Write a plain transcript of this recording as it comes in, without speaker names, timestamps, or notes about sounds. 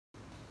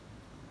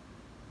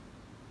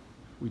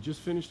We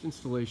just finished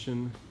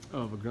installation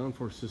of a ground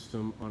force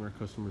system on our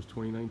customer's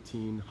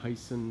 2019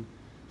 HiSun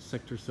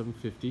Sector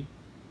 750.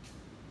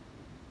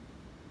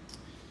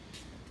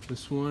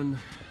 This one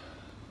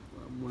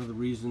of the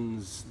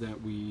reasons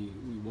that we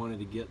wanted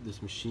to get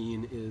this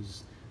machine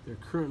is there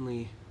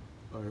currently,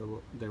 or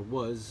there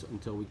was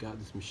until we got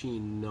this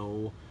machine,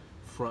 no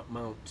front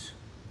mount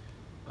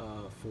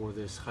for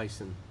this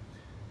HiSun.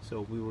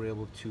 So we were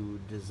able to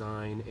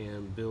design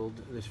and build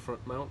this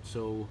front mount,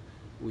 so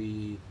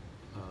we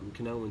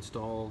can now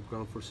install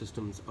ground force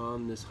systems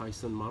on this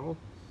HiSun model.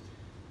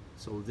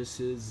 So this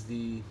is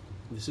the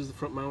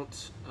front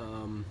mount.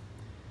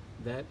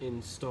 That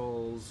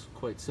installs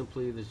quite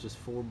simply. There's just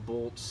 4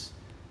 bolts.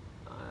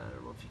 I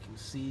don't know if you can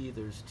see.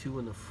 There's 2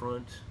 in the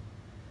front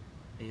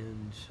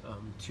and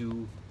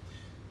 2.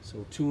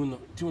 So 2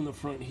 in the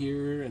front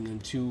here, and then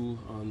 2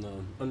 on the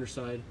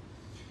underside.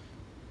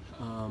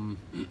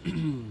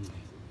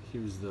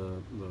 Here's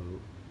the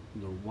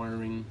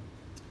wiring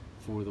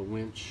for the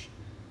winch.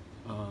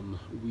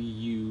 We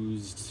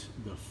used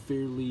the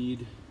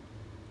Fairlead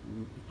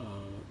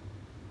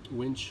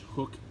winch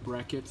hook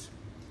bracket,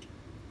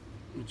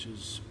 which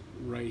is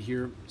right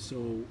here.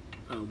 So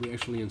we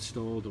actually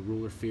installed a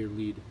roller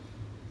Fairlead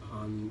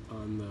on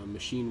the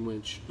machine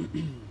winch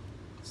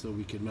so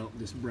we could mount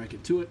this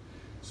bracket to it.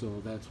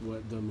 So that's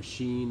what the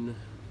machine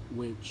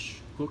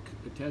winch hook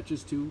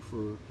attaches to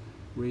for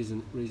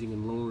raising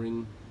and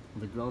lowering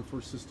the ground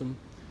force system.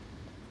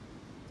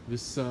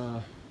 This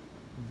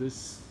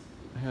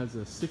has a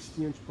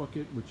 60-inch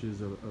bucket, which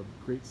is a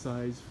great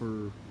size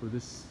for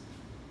this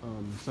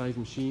size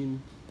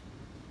machine.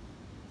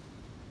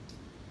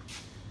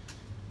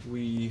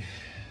 We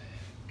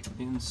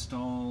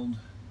installed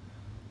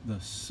the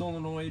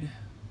solenoid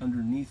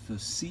underneath the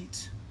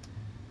seat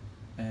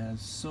as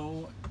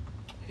so,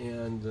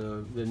 and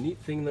the neat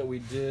thing that we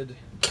did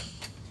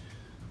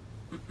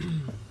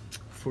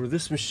for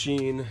this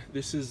machine,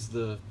 this is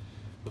the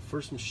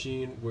first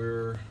machine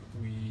where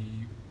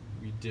we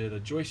did a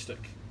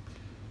joystick.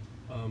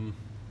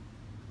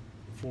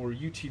 For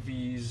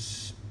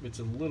UTVs, it's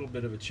a little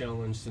bit of a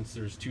challenge since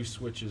there's 2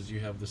 switches.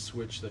 You have the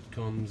switch that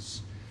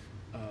comes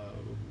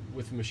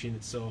with the machine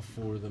itself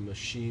for the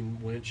machine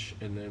winch,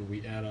 and then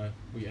we add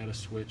a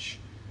switch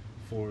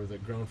for the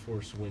ground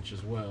force winch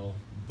as well.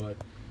 But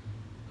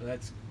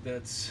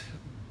that's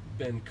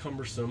been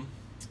cumbersome,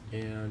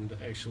 and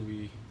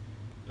actually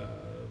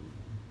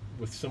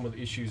with some of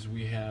the issues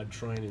we had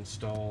trying to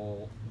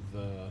install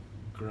the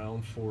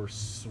ground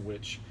force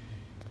switch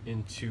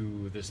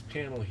into this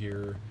panel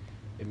here,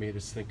 it made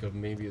us think of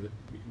maybe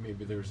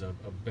there's a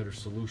better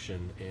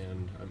solution,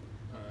 and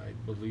I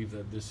believe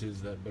that this is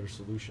that better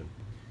solution.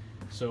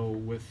 So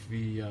with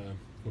the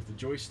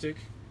joystick,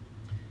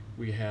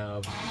 we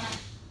have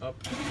up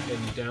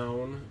and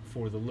down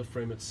for the lift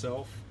frame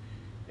itself,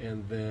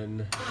 and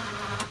then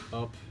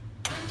up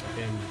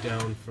and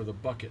down for the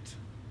bucket.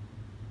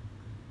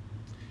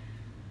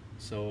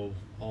 So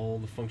all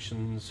the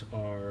functions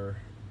are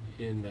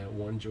in that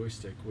one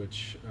joystick,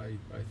 which I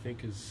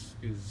think is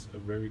a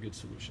very good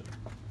solution.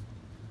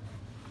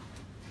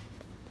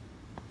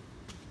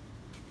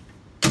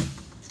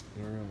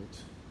 All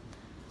right.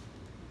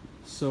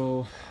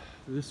 So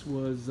this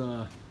was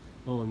oh,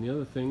 and the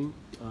other thing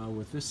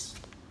with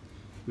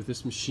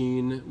this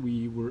machine,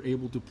 we were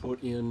able to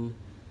put in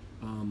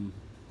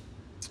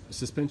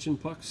suspension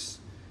pucks.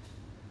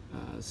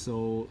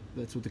 So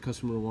that's what the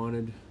customer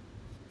wanted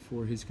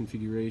for his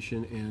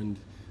configuration, and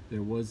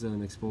there was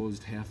an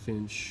exposed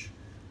 1/2-inch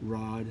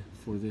rod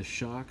for this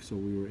shock, so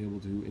we were able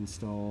to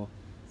install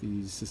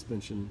these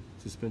suspension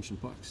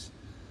pucks.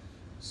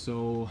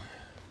 So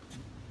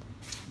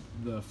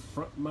the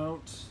front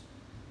mount,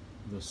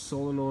 the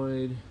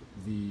solenoid,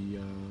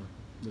 the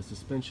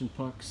suspension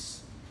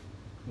pucks,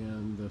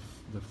 and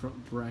the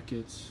front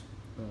bracket,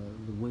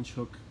 the winch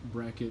hook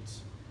bracket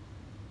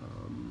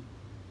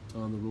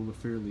on the roller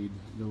Fairlead,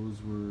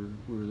 those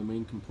were the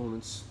main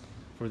components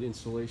for the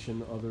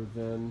installation, other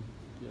than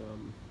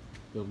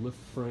the lift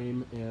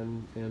frame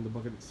and the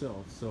bucket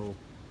itself. So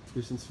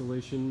this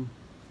installation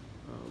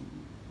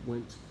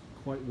went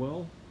quite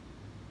well,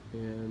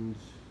 and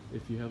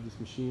if you have this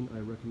machine, I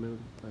recommend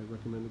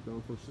the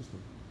ground force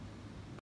system.